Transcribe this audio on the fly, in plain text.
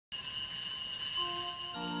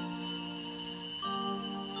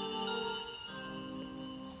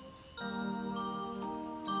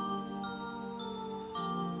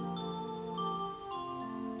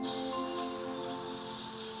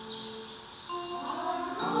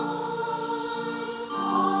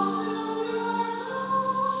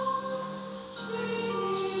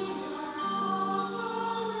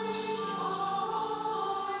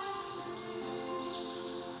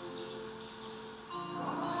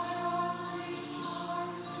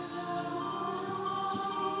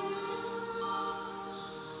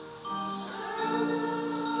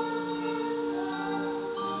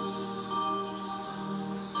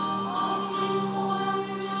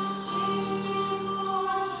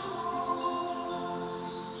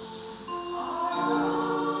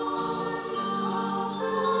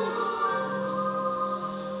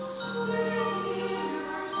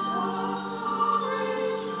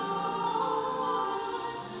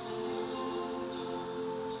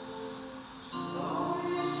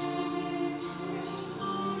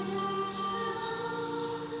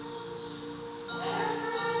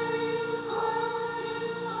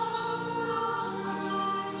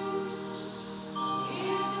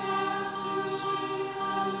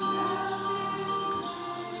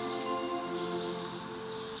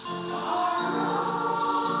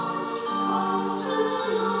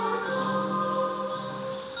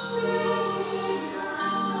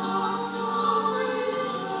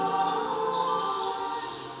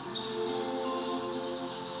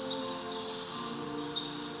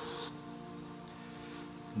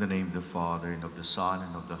In the name of the Father, and of the Son,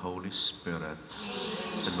 and of the Holy Spirit.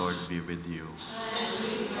 The Lord be with you.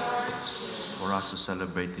 For us to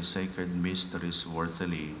celebrate the sacred mysteries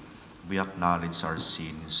worthily, we acknowledge our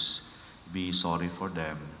sins, be sorry for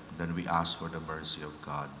them, then we ask for the mercy of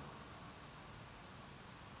God.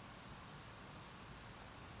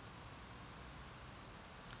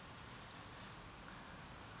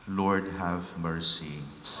 Lord, have mercy.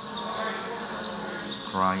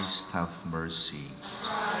 Christ, have mercy.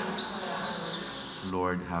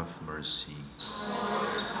 Lord, have mercy.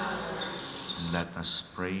 Let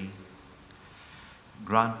us pray.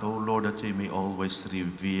 Grant, O Lord, that we may always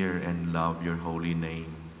revere and love your holy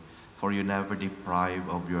name, for you never deprive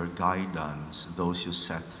of your guidance those you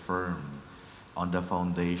set firm on the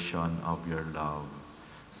foundation of your love.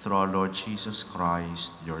 Through our Lord Jesus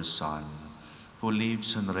Christ, your Son, who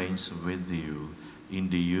lives and reigns with you in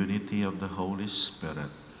the unity of the Holy Spirit,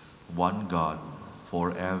 one God,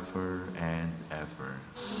 forever and ever.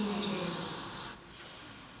 Amen.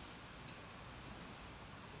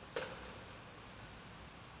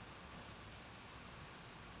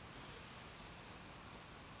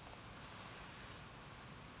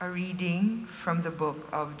 A reading from the book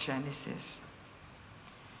of Genesis.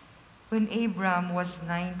 When Abram was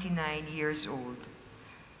 99 years old,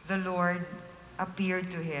 the Lord appeared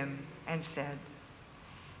to him and said,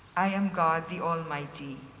 I am God the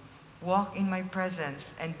Almighty. Walk in my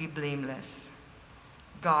presence and be blameless.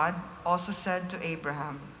 God also said to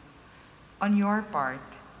Abraham, on your part,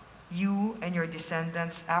 you and your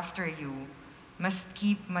descendants after you must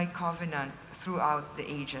keep my covenant throughout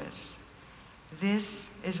the ages. This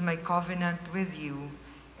is my covenant with you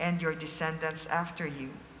and your descendants after you,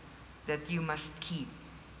 that you must keep.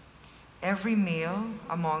 Every male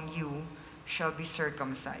among you shall be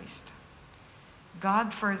circumcised.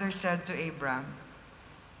 God further said to Abram,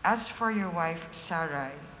 as for your wife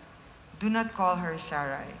Sarai, do not call her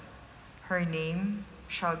Sarai. Her name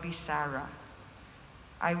shall be Sarah.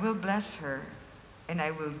 I will bless her, and I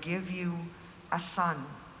will give you a son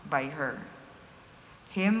by her.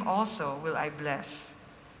 Him also will I bless.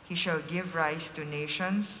 He shall give rise to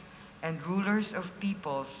nations, and rulers of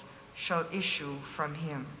peoples shall issue from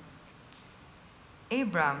him.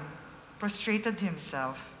 Abram prostrated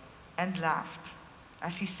himself and laughed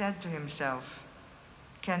as he said to himself,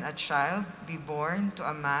 can a child be born to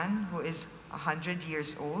a man who is 100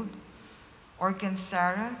 years old? Or can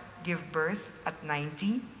Sarah give birth at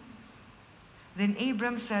 90? Then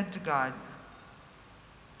Abram said to God,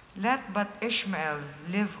 let but Ishmael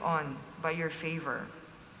live on by your favor.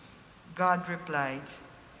 God replied,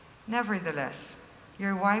 nevertheless,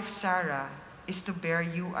 your wife Sarah is to bear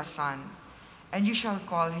you a son, and you shall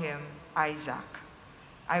call him Isaac.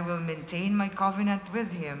 I will maintain my covenant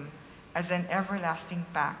with him as an everlasting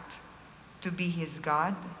pact, to be his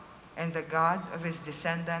God and the God of his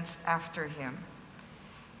descendants after him.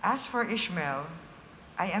 As for Ishmael,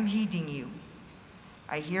 I am heeding you.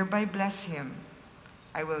 I hereby bless him.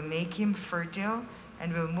 I will make him fertile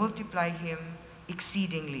and will multiply him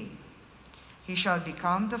exceedingly. He shall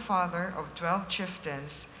become the father of 12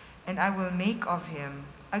 chieftains, and I will make of him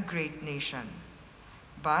a great nation.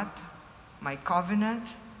 But my covenant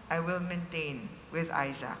I will maintain with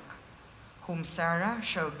Isaac, whom Sarah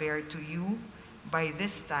shall bear to you by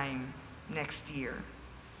this time next year.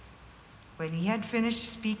 When he had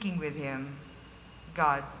finished speaking with him,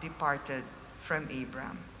 God departed from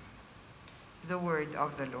Abram. The word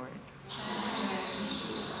of the Lord.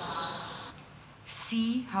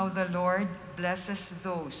 See how the Lord blesses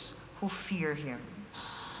those who fear him.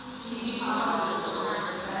 See how the Lord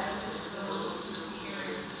blesses those who fear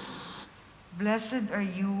him. Blessed are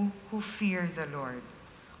you who fear the Lord,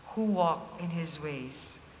 who walk in his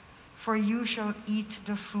ways. For you shall eat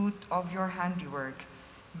the fruit of your handiwork.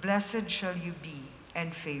 Blessed shall you be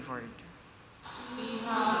and favored. See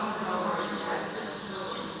how the Lord blesses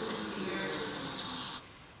those who fear him.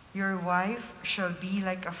 Your wife shall be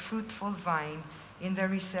like a fruitful vine in the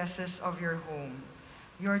recesses of your home,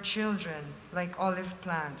 your children like olive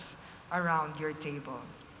plants around your table.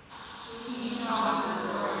 See how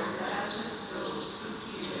the Lord blesses those who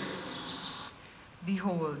fear him.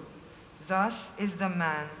 Behold, thus is the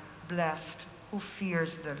man blessed who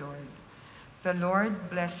fears the Lord. The Lord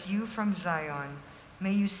bless you from Zion.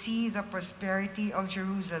 May you see the prosperity of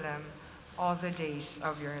Jerusalem all the days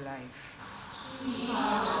of your life. See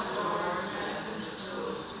how the Lord blesses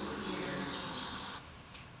those who fear him.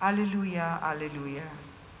 Alleluia, alleluia.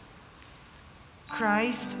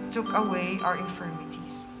 Christ took away our infirmities.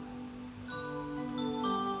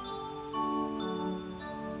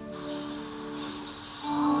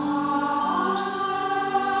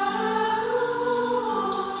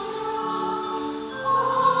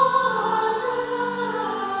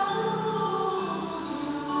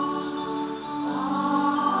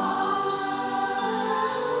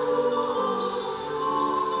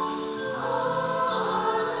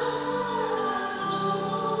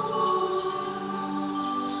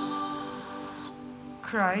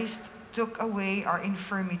 Christ took away our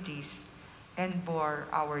infirmities and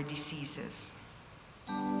bore our diseases.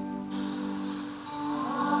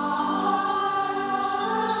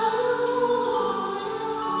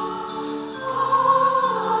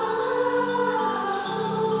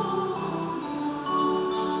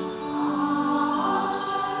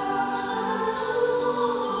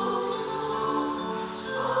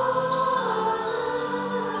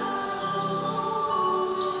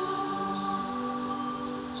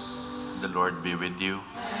 The Lord be with you.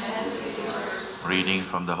 Reading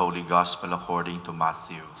from the Holy Gospel according to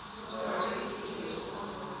Matthew.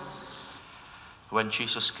 When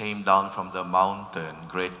Jesus came down from the mountain,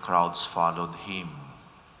 great crowds followed him.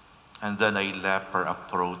 And then a leper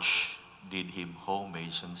approached, did him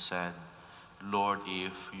homage, and said, "Lord,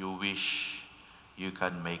 if you wish, you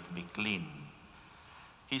can make me clean."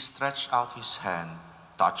 He stretched out his hand,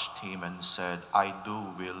 touched him, and said, "I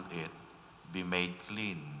do will it, be made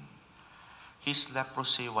clean." His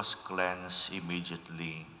leprosy was cleansed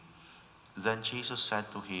immediately. Then Jesus said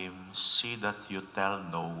to him, "See that you tell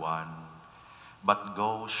no one, but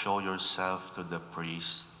go show yourself to the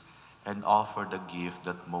priest and offer the gift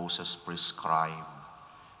that Moses prescribed.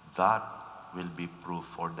 That will be proof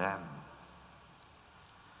for them."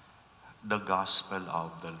 The Gospel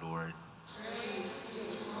of the Lord.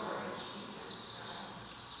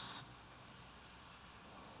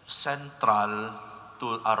 Central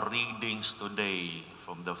to our readings today,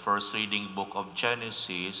 from the first reading book of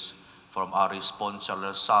Genesis, from our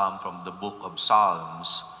responsorial psalm from the book of Psalms,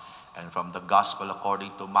 and from the Gospel according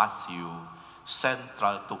to Matthew,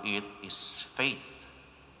 central to it is faith.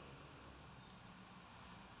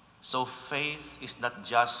 So faith is not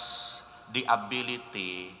just the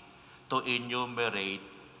ability to enumerate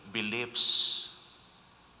beliefs,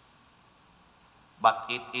 but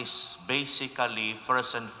it is basically,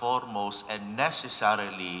 first and foremost, and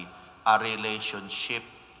necessarily, a relationship.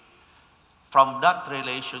 From that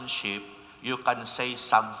relationship, you can say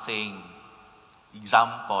something.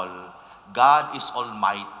 Example, God is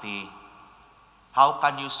Almighty. How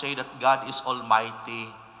can you say that God is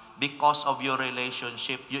Almighty? Because of your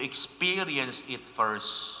relationship, you experience it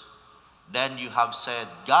first. Then you have said,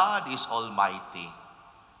 God is Almighty.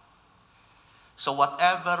 So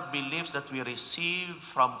whatever beliefs that we receive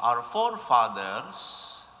from our forefathers,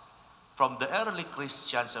 from the early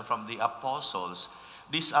Christians and from the apostles,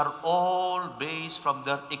 these are all based from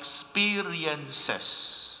their experiences.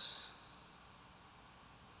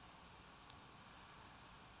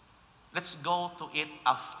 Let's go to it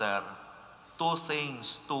after. Two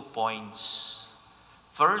things, 2 points.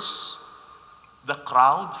 First, the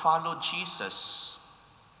crowd followed Jesus.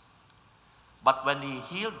 But when he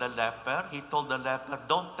healed the leper, he told the leper,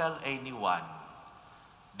 "Don't tell anyone."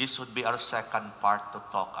 This would be our second part to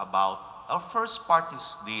talk about. Our first part is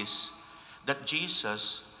this, that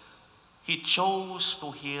Jesus, he chose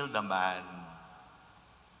to heal the man,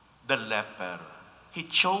 the leper. He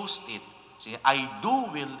chose it. See, I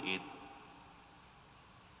do will it.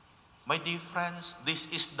 My dear friends, this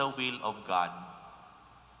is the will of God.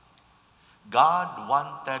 God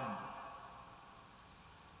wanted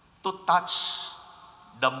to touch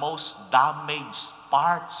the most damaged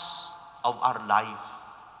parts of our life.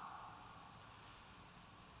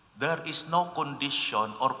 There is no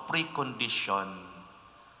condition or precondition.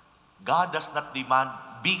 God does not demand,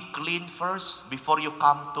 be clean first before you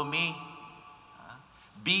come to me.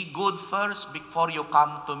 Be good first before you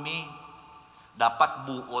come to me. Dapat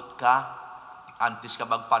buot ka, antes ka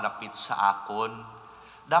magpalapit sa akon.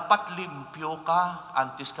 Dapat limpyo ka,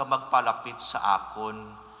 antes ka magpalapit sa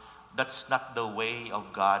akon. That's not the way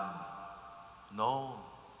of God. No.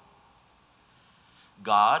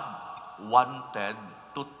 God wanted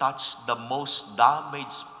to touch the most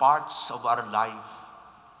damaged parts of our life.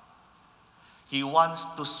 He wants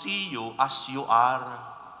to see you as you are,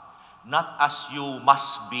 not as you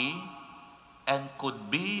must be and could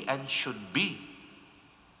be and should be.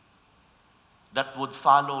 That would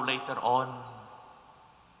follow later on.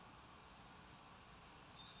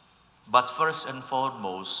 But first and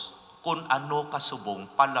foremost, kung ano kasubong,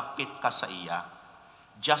 palapit ka sa iya.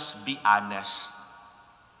 Just be honest.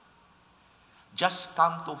 Just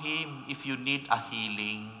come to Him if you need a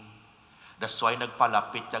healing. That's why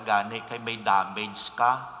nagpalapit ka gani, kay may damage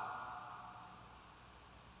ka.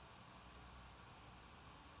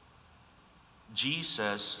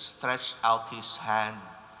 Jesus stretched out His hand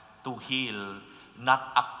to heal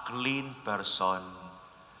not a clean person,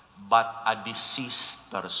 but a diseased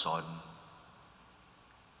person.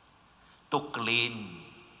 To clean.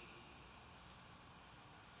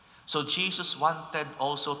 So Jesus wanted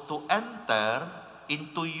also to enter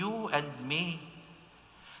into you and me.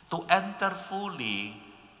 to enter fully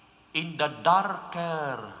in the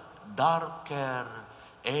darker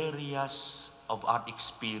areas of our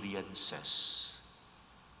experiences.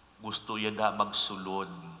 Gusto yan na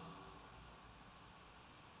magsulod.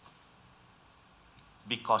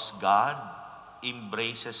 Because God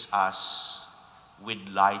embraces us with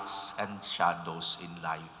lights and shadows in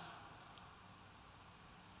life.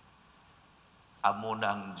 Amo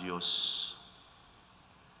na ang Diyos.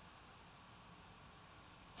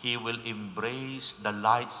 He will embrace the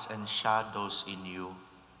lights and shadows in you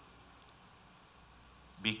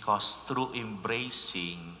because through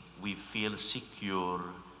embracing, we feel secure,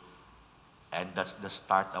 and that's the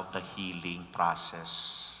start of the healing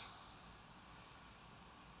process.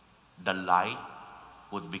 The light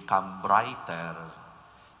would become brighter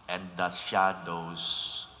and the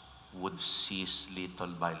shadows would cease little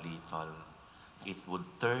by little. It would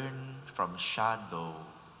turn from shadow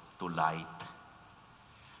to light.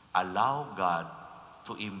 Allow God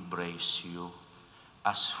to embrace you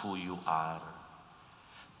as who you are.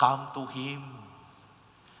 Come to Him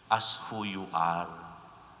as who you are.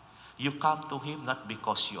 You come to Him not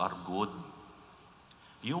because you are good.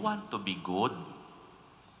 You want to be good.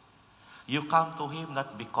 You come to Him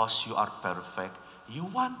not because you are perfect. You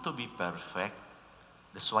want to be perfect.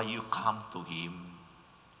 That's why you come to Him.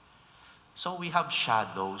 So we have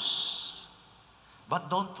shadows. But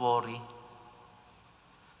don't worry.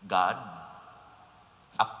 God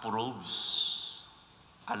approves,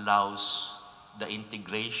 allows the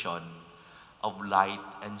integration of light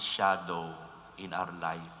and shadow in our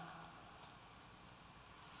life.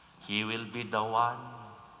 He will be the one.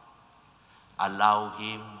 Allow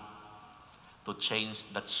Him to change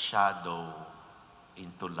that shadow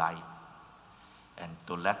into light and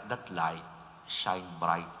to let that light shine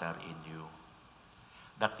brighter in you.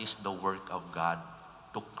 That is the work of God,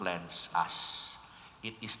 to cleanse us.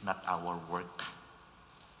 It is not our work.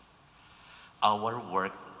 Our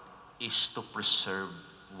work is to preserve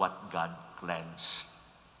what God cleansed.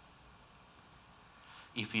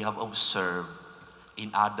 If you have observed in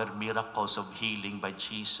other miracles of healing by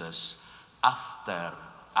Jesus, after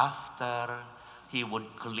He would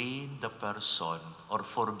clean the person or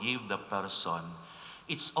forgive the person,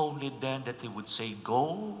 it's only then that He would say,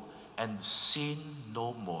 go and sin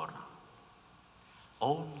no more.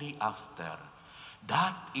 Only after.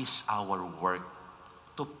 That is our work,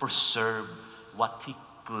 to preserve what He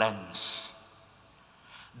cleansed.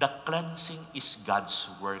 The cleansing is God's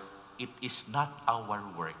work. It is not our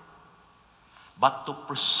work. But to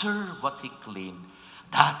preserve what He cleaned,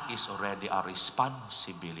 that is already our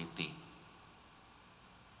responsibility.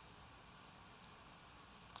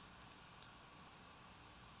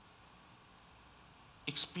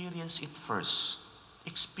 Experience it first.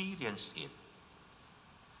 Experience it.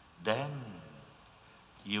 Then,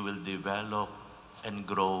 you will develop and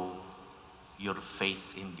grow your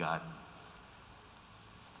faith in God.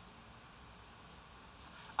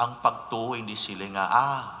 Ang pagtuo, hindi sila nga,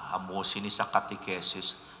 amusin ni sa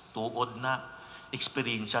katekesis, tuod na,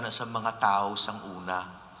 eksperyensya na sa mga tao sang una.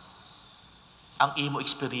 Ang imo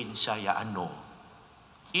eksperyensya, ya ano?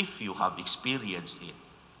 If you have experienced it.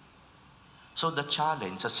 So the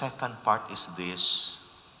challenge, the second part is this.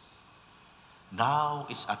 Now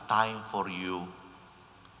is a time for you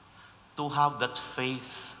to have that faith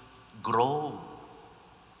grow.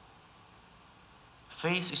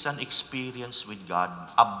 Faith is an experience with God.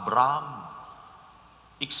 Abraham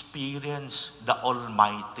experienced the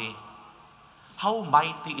Almighty. How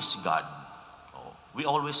mighty is God? We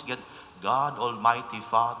always get God, Almighty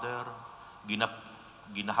Father,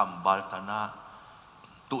 ginahambal ta na,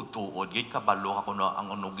 tutuod. Gid kabalo ako na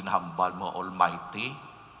ang ano ginahambal mo, Almighty.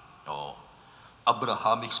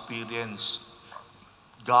 Abraham experienced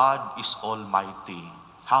God is Almighty.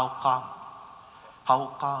 How come?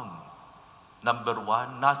 How come? Number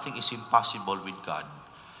one, nothing is impossible with God.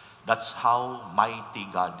 That's how mighty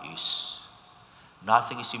God is.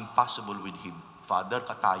 Nothing is impossible with Him. Father,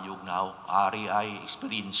 katayog na ari ay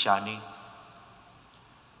eksperyensya ni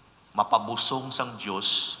mapabusong sang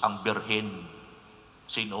Diyos ang birhen.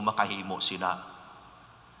 Sino makahimo sina?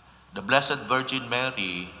 The Blessed Virgin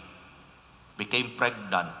Mary became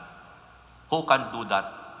pregnant. Who can do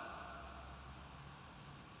that?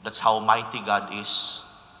 That's how mighty God is.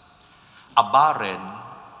 A barren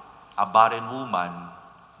woman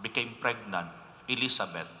became pregnant.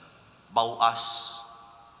 Elizabeth, Boaz,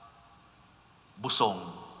 busong.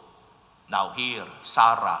 Now here,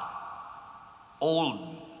 Sarah,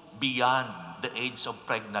 old, beyond the age of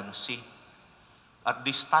pregnancy. At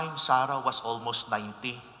this time, Sarah was almost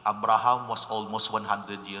 90. Abraham was almost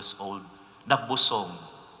 100 years old. Nagbusong.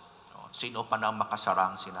 Sino pa nang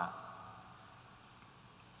makasarang sina?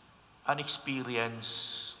 An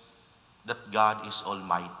experience that God is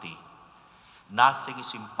Almighty. Nothing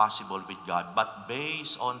is impossible with God, but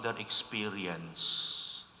based on their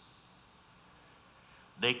experience,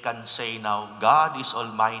 they can say now, God is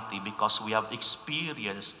Almighty because we have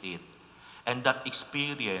experienced it. And that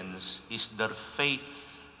experience is their faith,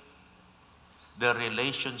 their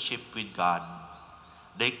relationship with God.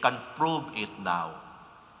 They can prove it now.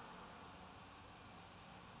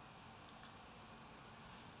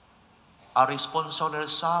 Our responsorial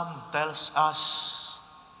psalm tells us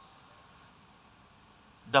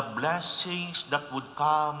the blessings that would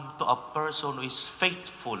come to a person who is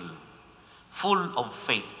faithful, full of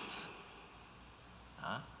faith.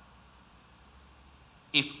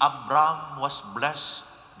 If Abraham was blessed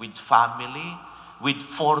with family, with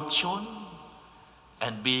fortune,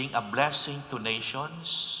 and being a blessing to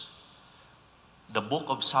nations, the book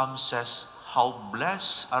of Psalms says, how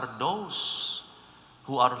blessed are those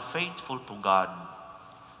who are faithful to God.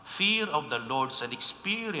 Fear of the Lord is an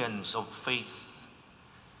experience of faith.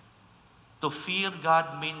 To fear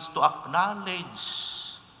God means to acknowledge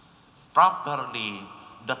properly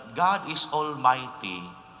that God is Almighty,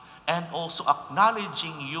 and also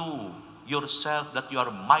acknowledging you, yourself, that you are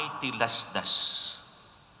mightylessness.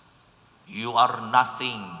 You are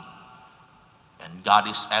nothing, and God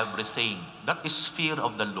is everything. That is fear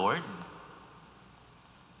of the Lord.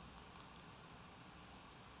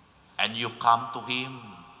 And you come to Him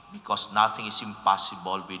because nothing is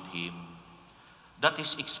impossible with Him. That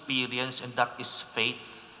is experience, and that is faith.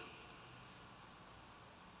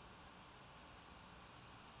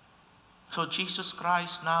 So Jesus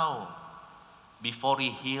Christ now, before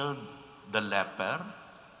He healed the leper,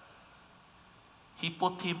 He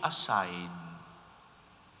put him aside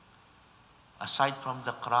from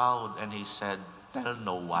the crowd, and He said, tell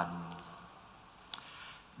no one.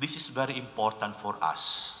 This is very important for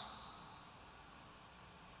us.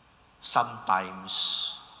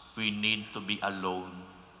 Sometimes we need to be alone.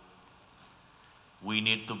 We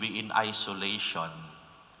need to be in isolation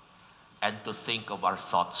and to think of our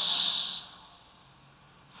thoughts.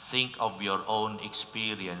 Think of your own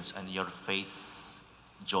experience and your faith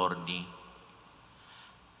journey.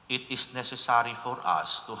 It is necessary for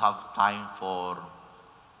us to have time for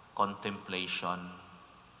contemplation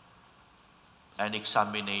and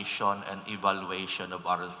examination and evaluation of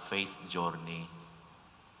our faith journey.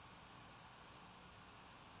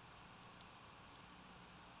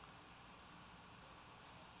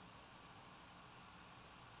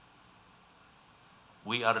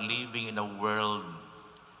 We are living in a world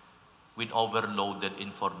with overloaded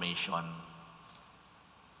information.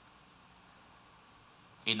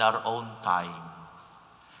 In our own time,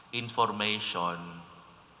 information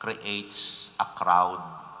creates a crowd.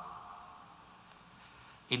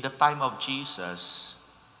 In the time of Jesus,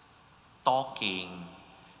 talking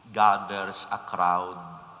gathers a crowd.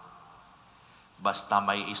 Basta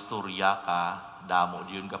may istorya ka, damo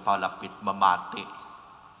yun ka palapit mamati.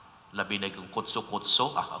 Labi na kung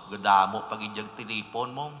kutso-kutso, gadamo pag inyang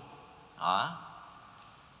telefon mo.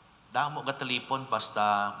 Damo ka telefon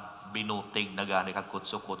basta binutig na gani ka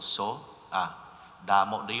kutso-kutso.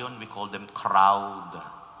 Damo na yun, we call them crowd.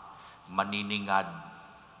 Maniningad.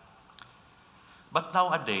 But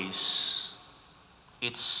nowadays,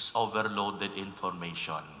 it's overloaded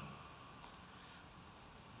information.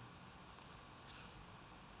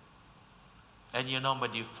 And you know, my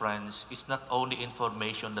dear friends, it's not only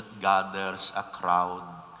information that gathers a crowd,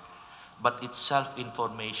 but itself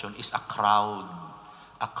information is a crowd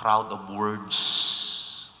of words.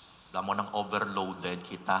 Damo nang overloaded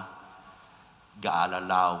kita.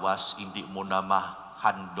 Gaalalawas, hindi mo na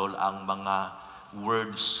ma-handle ang mga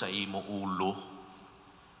words sa imo ulo.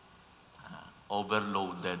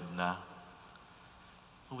 Overloaded na.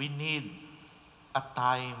 We need at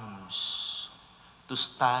times to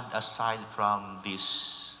stand aside from this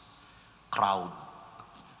crowd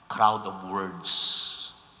of words,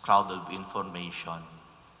 crowd of information,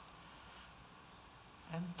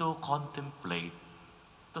 and to contemplate,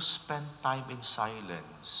 to spend time in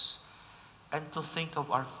silence, and to think of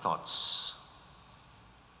our thoughts.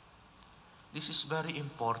 This is very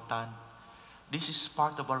important. This is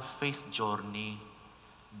part of our faith journey,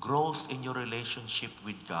 growth in your relationship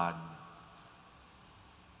with God.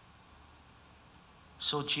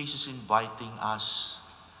 So Jesus inviting us,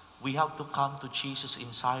 we have to come to Jesus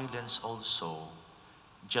in silence also,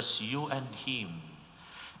 just you and Him,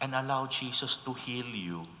 and allow Jesus to heal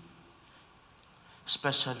you,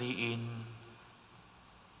 especially in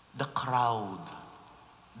the crowd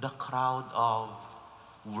of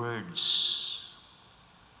words.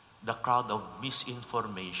 the crowd of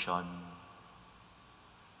misinformation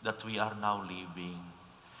that we are now living.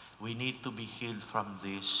 We need to be healed from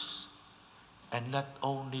this, and let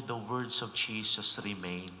only the words of Jesus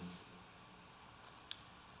remain.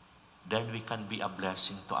 Then we can be a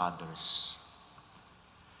blessing to others.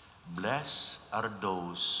 Blessed are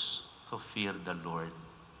those who fear the Lord.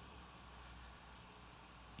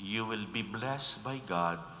 You will be blessed by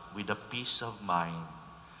God with a peace of mind,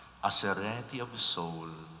 a serenity of soul,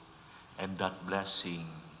 and that blessing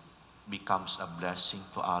becomes a blessing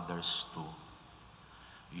to others too.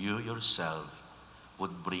 You yourself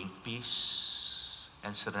would bring peace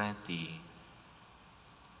and serenity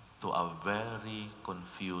to a very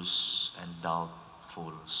confused and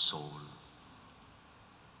doubtful soul.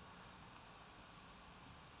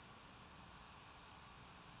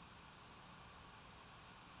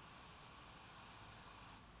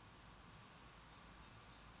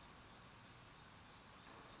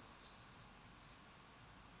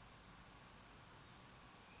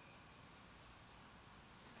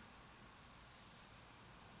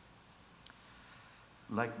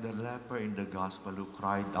 Like the leper in the gospel who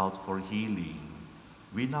cried out for healing,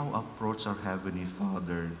 we now approach our Heavenly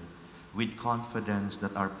Father with confidence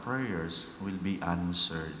that our prayers will be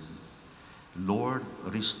answered. Lord,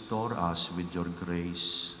 restore us with your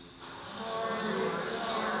grace.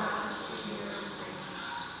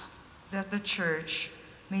 That the Church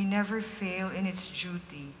may never fail in its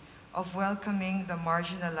duty of welcoming the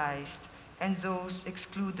marginalized and those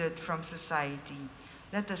excluded from society,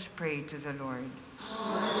 let us pray to the Lord.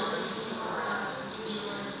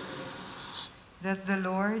 That the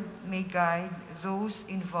Lord may guide those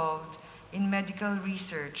involved in medical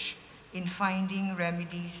research in finding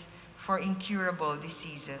remedies for incurable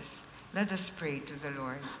diseases, let us pray to the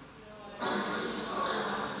Lord.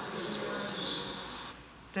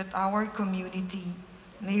 That our community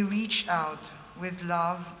may reach out with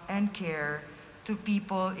love and care to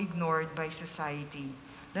people ignored by society,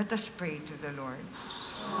 let us pray to the Lord.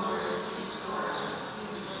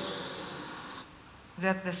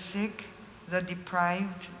 That the sick, the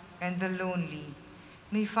deprived, and the lonely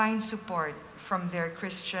may find support from their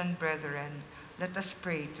Christian brethren, let us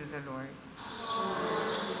pray to the Lord.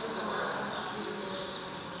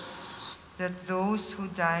 That those who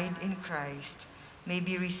died in Christ may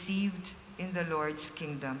be received in the Lord's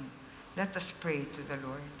kingdom, let us pray to the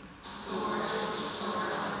Lord.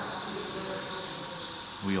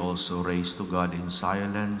 We also raise to God in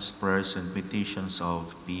silence prayers and petitions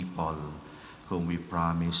of people whom we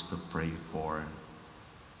promise to pray for.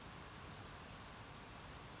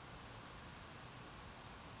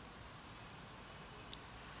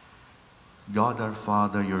 God our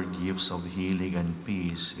Father, your gifts of healing and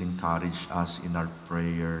peace encourage us in our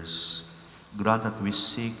prayers. Grant that we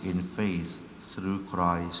seek in faith through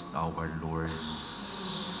Christ our Lord.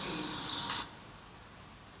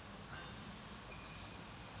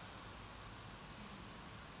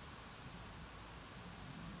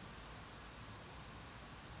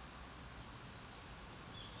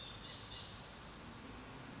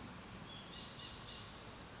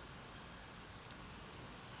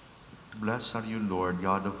 Blessed are you, Lord,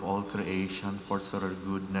 God of all creation, for through your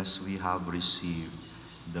goodness we have received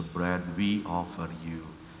the bread we offer you.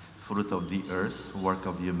 Fruit of the earth, work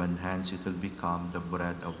of human hands, it will become the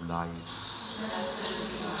bread of life.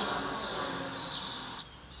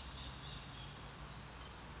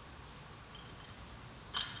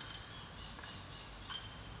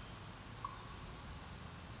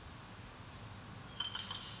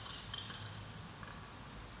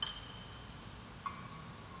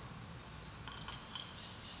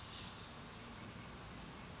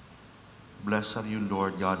 Blessed are you,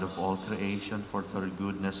 Lord, God of all creation, for through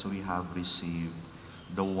your goodness we have received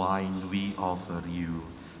the wine we offer you.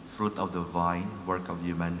 Fruit of the vine, work of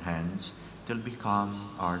human hands, till become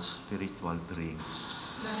our spiritual drink.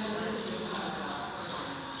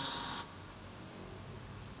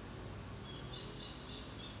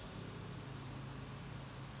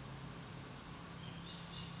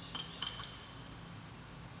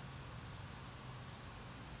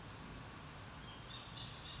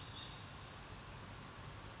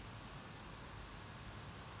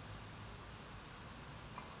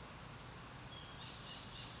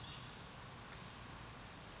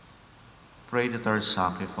 Pray that our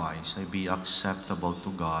sacrifice may be acceptable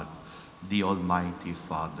to God, the Almighty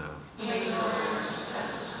Father.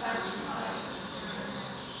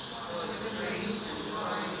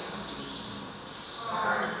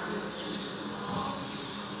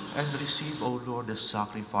 And receive, O Lord, the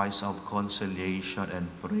sacrifice of consolation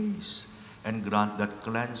and praise, and grant that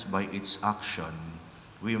cleansed by its action,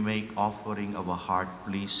 we make offering of a heart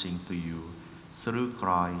pleasing to you through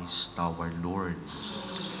Christ our Lord.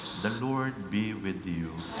 The Lord be with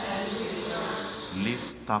you.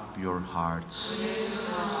 Lift up your hearts.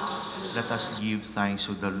 Let us give thanks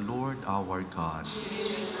to the Lord our God.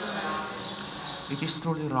 It is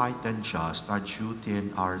truly right and just, our duty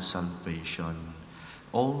and our salvation,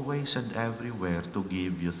 always and everywhere to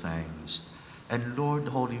give you thanks. And Lord,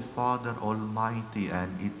 Holy Father, Almighty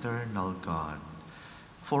and Eternal God,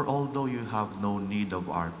 for although you have no need of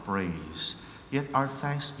our praise, yet our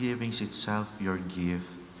thanksgiving is itself your gift,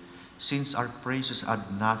 since our praises add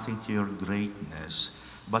nothing to your greatness,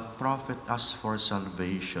 but profit us for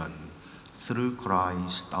salvation, through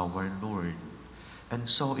Christ our Lord. And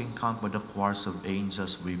so encompassed by the choirs of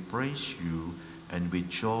angels we praise you, and with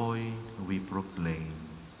joy we proclaim.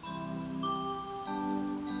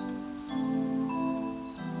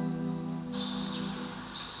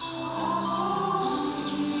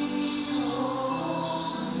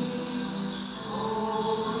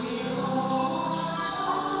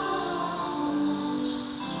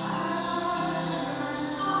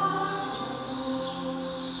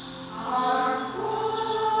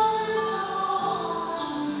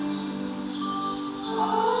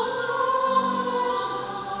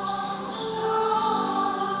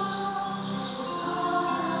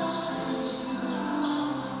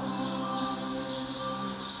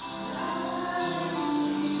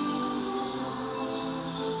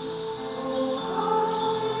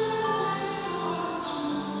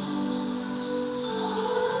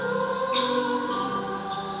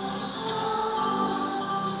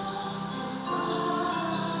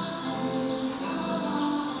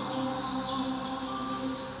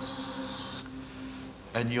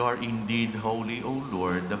 And you are indeed holy, O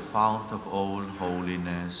Lord, the fount of all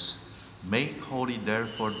holiness. Make holy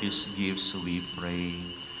therefore these gifts, we pray,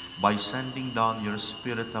 by sending down your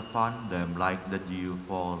Spirit upon them like the dew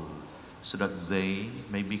fall, so that they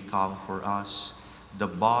may become for us the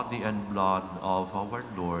body and blood of our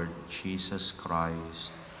Lord Jesus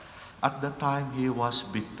Christ. At the time he was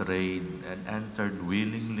betrayed and entered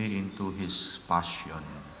willingly into his passion,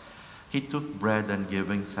 he took bread and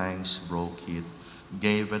giving thanks broke it,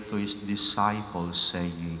 gave it to his disciples,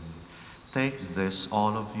 saying, "Take this,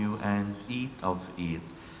 all of you, and eat of it,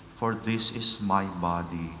 for this is my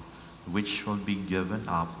body, which will be given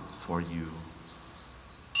up for you."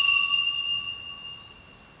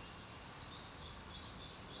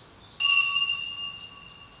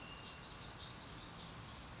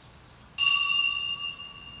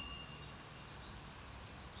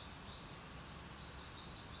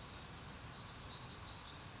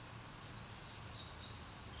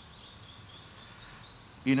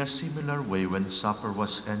 In a similar way, when supper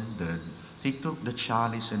was ended, he took the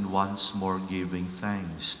chalice and once more giving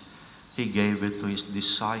thanks, he gave it to his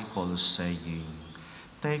disciples, saying,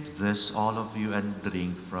 "Take this, all of you, and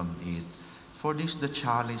drink from it, for this is the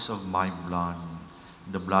chalice of my blood,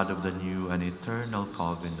 the blood of the new and eternal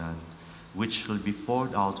covenant, which will be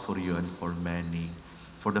poured out for you and for many,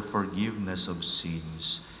 for the forgiveness of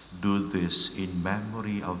sins. Do this in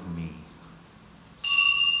memory of me."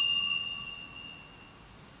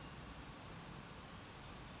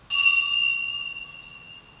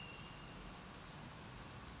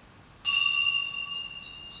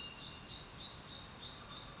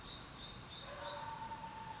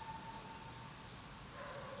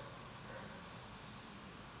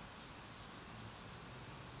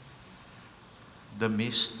 The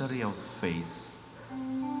mystery of faith.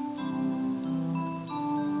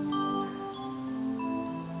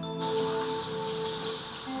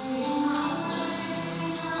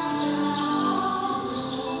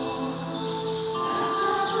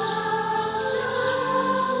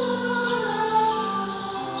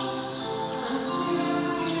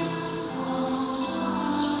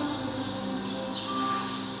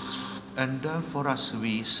 And therefore, as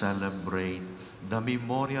we celebrate the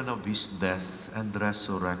memorial of his death and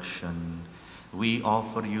resurrection, we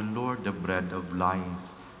offer you, Lord, the bread of life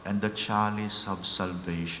and the chalice of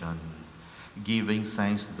salvation, giving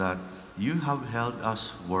thanks that you have held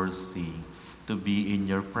us worthy to be in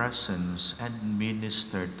your presence and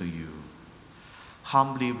minister to you.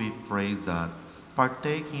 Humbly we pray that,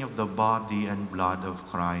 partaking of the body and blood of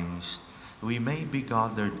Christ, we may be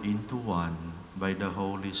gathered into one by the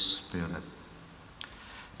Holy Spirit.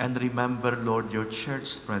 And remember, Lord, your church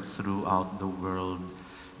spread throughout the world.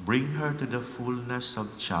 Bring her to the fullness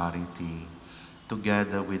of charity,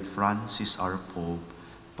 together with Francis our Pope,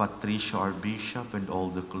 Patricia our Bishop, and all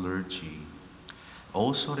the clergy.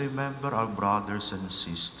 Also remember our brothers and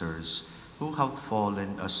sisters who have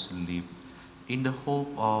fallen asleep in the hope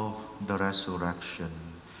of the resurrection.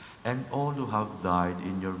 and all who have died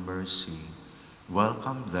in your mercy,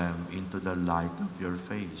 welcome them into the light of your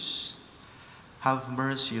face. Have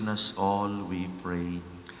mercy on us all, we pray,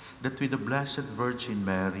 that with the Blessed Virgin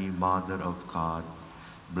Mary, Mother of God,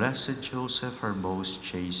 Blessed Joseph, her most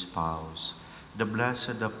chaste spouse, the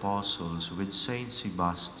blessed apostles with Saint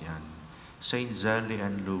Sebastian, Saint Zélie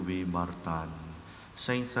and Louis Martin,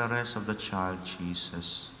 Saint Therese of the Child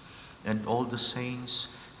Jesus, and all the saints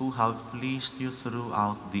who have pleased you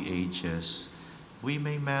throughout the ages, we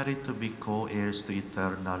may merit to be co-heirs to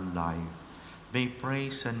eternal life, may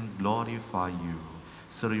praise and glorify you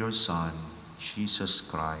through your Son, Jesus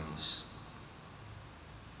Christ.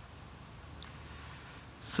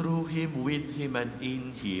 Through him, with him, and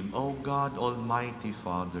in him, O God, Almighty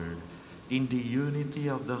Father, in the unity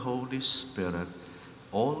of the Holy Spirit,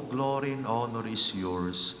 all glory and honor is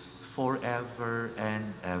yours forever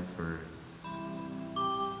and ever.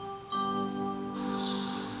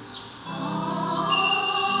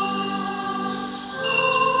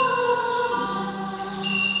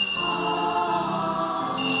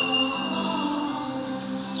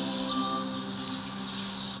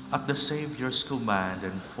 At the Savior's command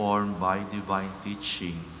and formed by divine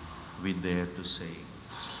teaching, we dare to say,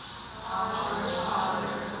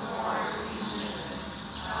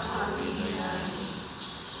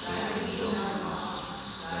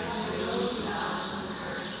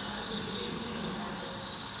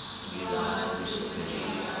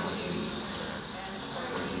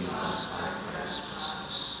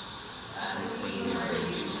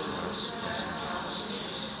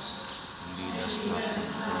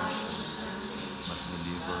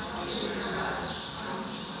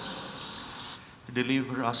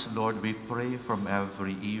 Deliver us, Lord, we pray, from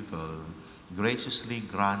every evil. Graciously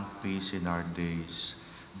grant peace in our days,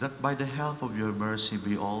 that by the help of your mercy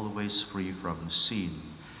be always free from sin,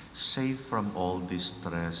 safe from all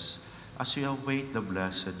distress, as we await the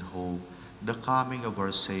blessed hope, the coming of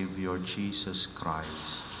our Savior, Jesus Christ.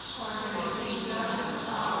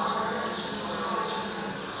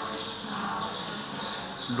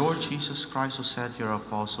 Lord Jesus Christ, who said to your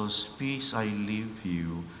apostles, "Peace I leave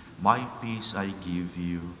you, my peace I give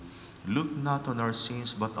you," look not on our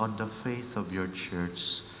sins, but on the faith of your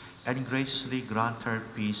church, and graciously grant her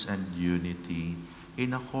peace and unity,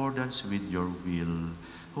 in accordance with your will,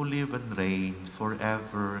 who live and reign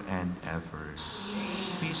forever and ever.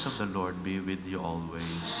 Amen. Peace of the Lord be with you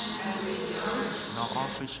always. And with yours. Now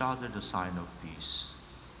offer each other the sign of peace.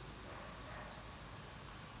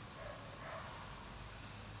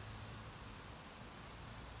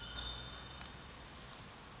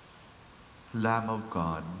 Lamb of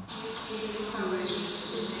God,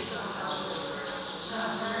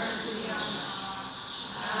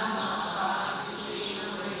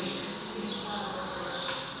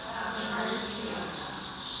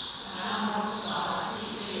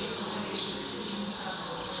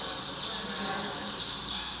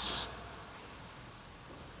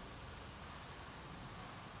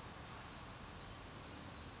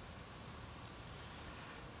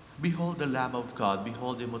 behold the Lamb of God,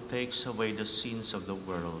 behold him who takes away the sins of the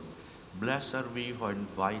world. Blessed are we who are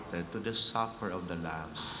invited to the supper of the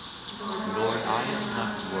Lamb. Lord, I am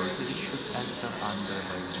not worthy you should enter under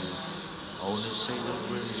my roof. Only say the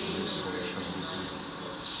word, my soul shall be healed.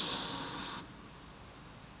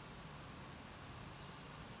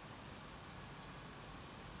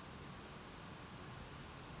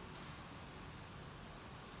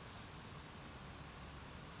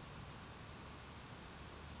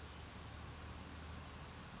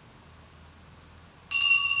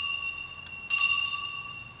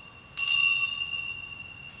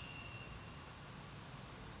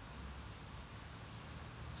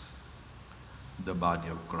 The body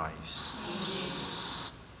of Christ.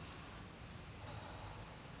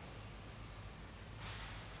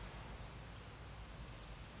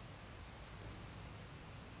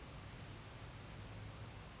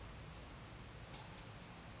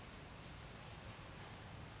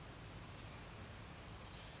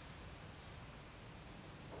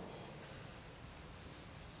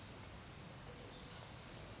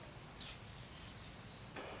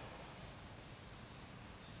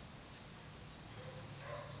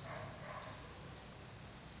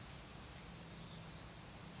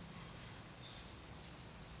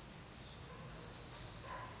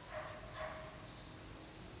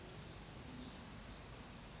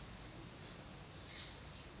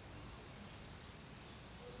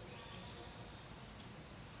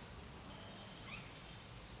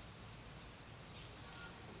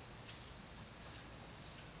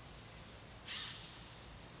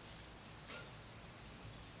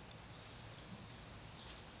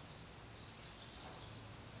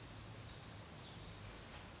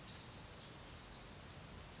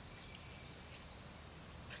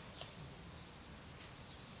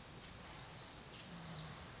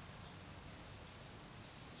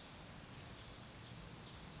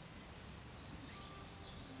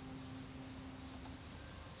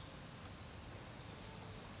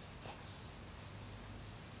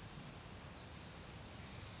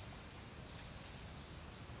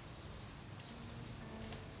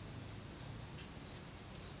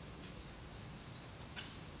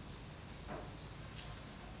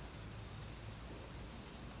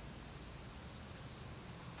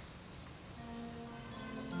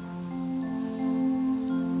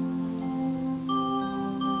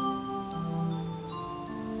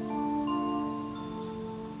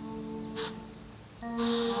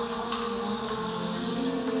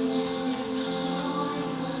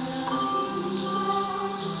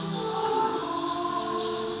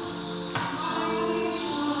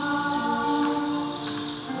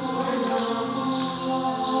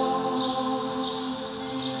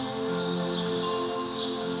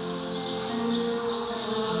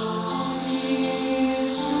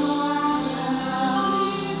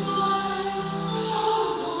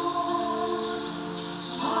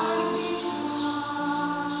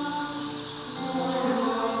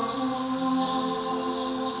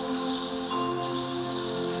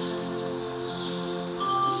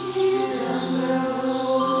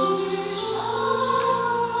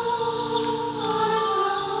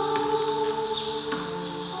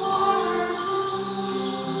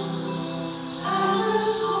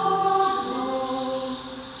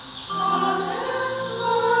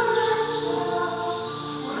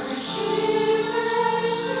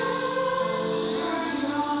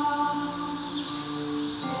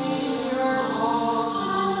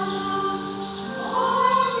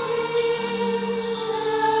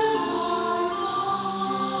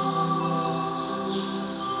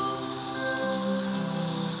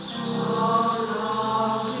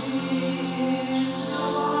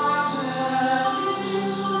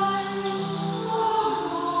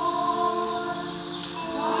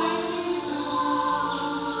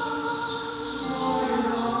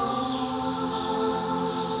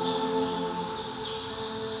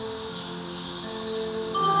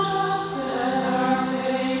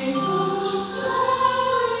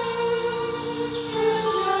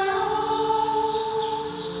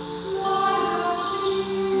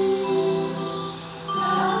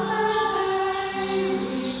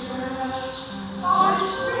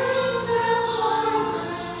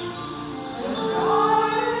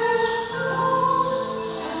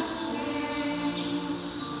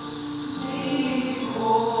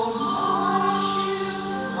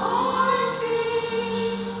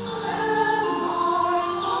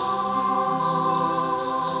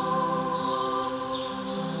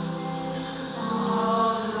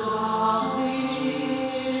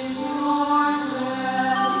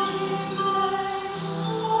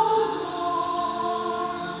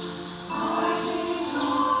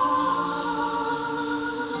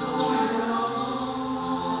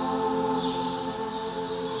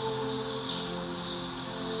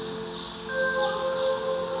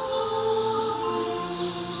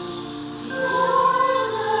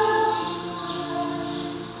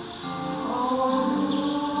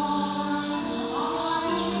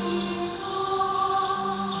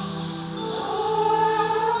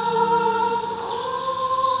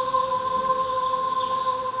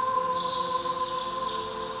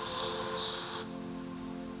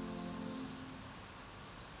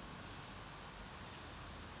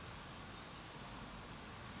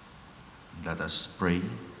 Let us pray.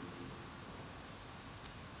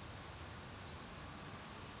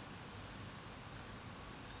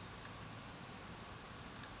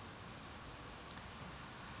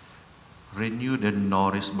 Renewed and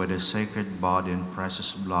nourished by the sacred body and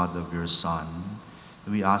precious blood of your Son,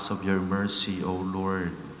 we ask of your mercy, O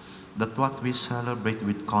Lord, that what we celebrate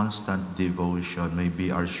with constant devotion may be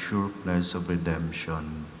our sure pledge of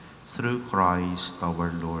redemption. Through Christ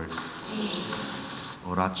our Lord.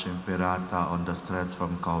 Oratio Imperata on the threat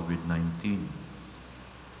from COVID-19.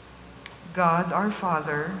 God our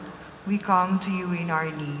Father, we come to you in our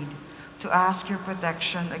need to ask your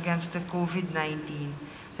protection against the COVID-19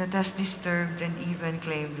 that has disturbed and even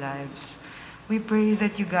claimed lives. We pray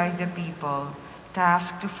that you guide the people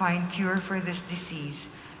tasked to find cure for this disease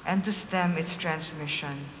and to stem its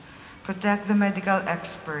transmission. Protect the medical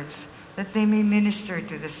experts that they may minister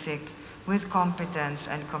to the sick with competence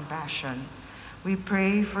and compassion. We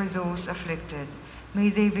pray for those afflicted. May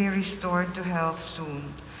they be restored to health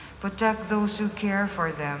soon. Protect those who care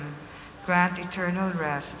for them. Grant eternal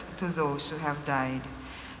rest to those who have died.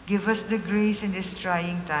 Give us the grace in these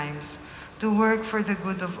trying times to work for the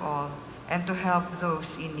good of all and to help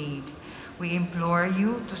those in need. We implore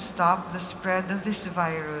you to stop the spread of this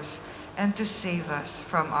virus and to save us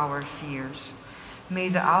from our fears. May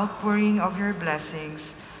the outpouring of your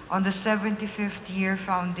blessings on the 75th year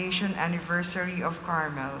foundation anniversary of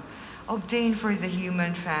Carmel obtain for the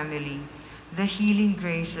human family the healing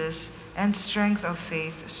graces and strength of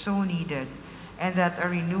faith so needed, and that a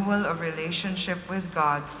renewal of relationship with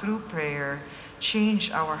God through prayer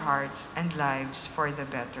change our hearts and lives for the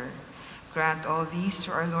better. Grant all these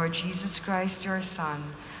through our Lord Jesus Christ, your Son,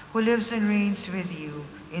 who lives and reigns with you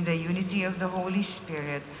in the unity of the Holy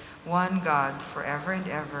Spirit, one God, forever and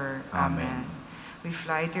ever. Amen. We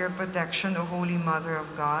fly to your protection, O Holy Mother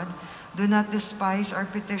of God. Do not despise our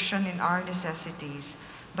petition in our necessities,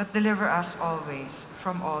 but deliver us always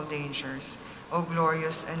from all dangers. O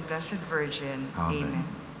glorious and blessed Virgin. Amen.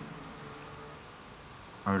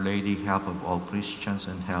 Our Lady, help of all Christians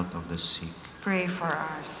and health of the sick. Pray for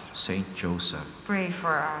us. Saint Joseph. Pray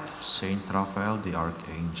for us. Saint Raphael the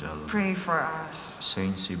Archangel. Pray for us.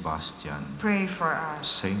 Saint Sebastian. Pray for us.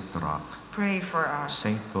 Saint Roch. Pray for us.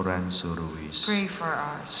 Saint Lorenzo Ruiz. Pray for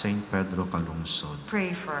us. Saint Pedro Calungsod.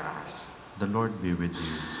 Pray for us. The Lord be with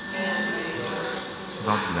you.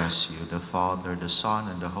 God bless you, the Father, the Son,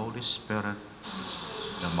 and the Holy Spirit.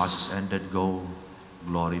 The Mass is ended. Go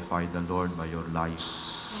glorify the Lord by your life.